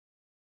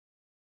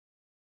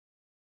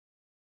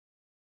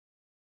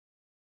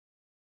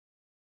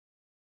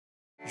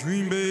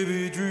Dream,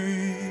 baby,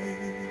 dream.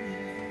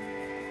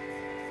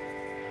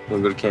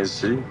 Wanna go to Kansas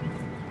City?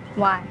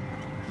 Why?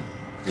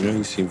 You know,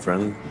 you seem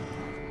friendly.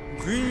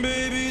 Dream,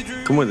 baby,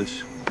 dream. Come with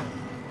us.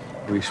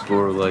 We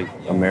explore, like,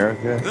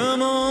 America.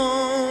 Come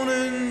on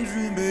and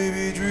dream,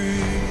 baby,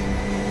 dream.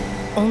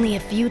 Only a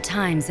few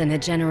times in a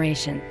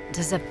generation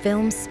does a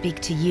film speak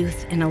to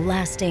youth in a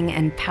lasting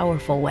and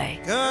powerful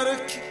way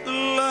Gotta keep the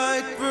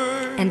light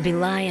burn. and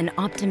belie an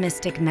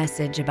optimistic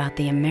message about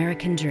the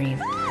American dream.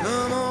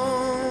 Come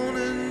on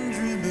and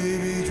dream,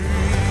 baby, dream.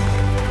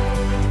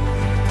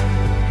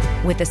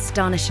 With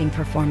astonishing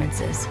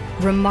performances,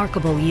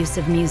 remarkable use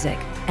of music,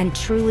 and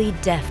truly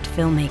deft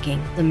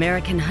filmmaking,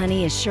 American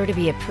Honey is sure to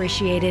be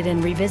appreciated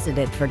and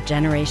revisited for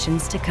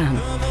generations to come.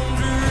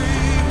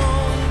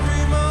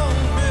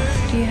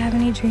 Do you have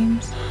any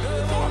dreams?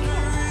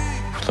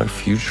 Like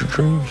future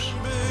dreams?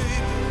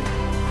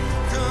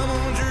 Come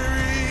on,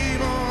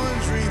 dream on,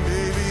 dream,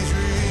 baby,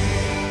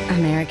 dream.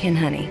 American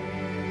Honey.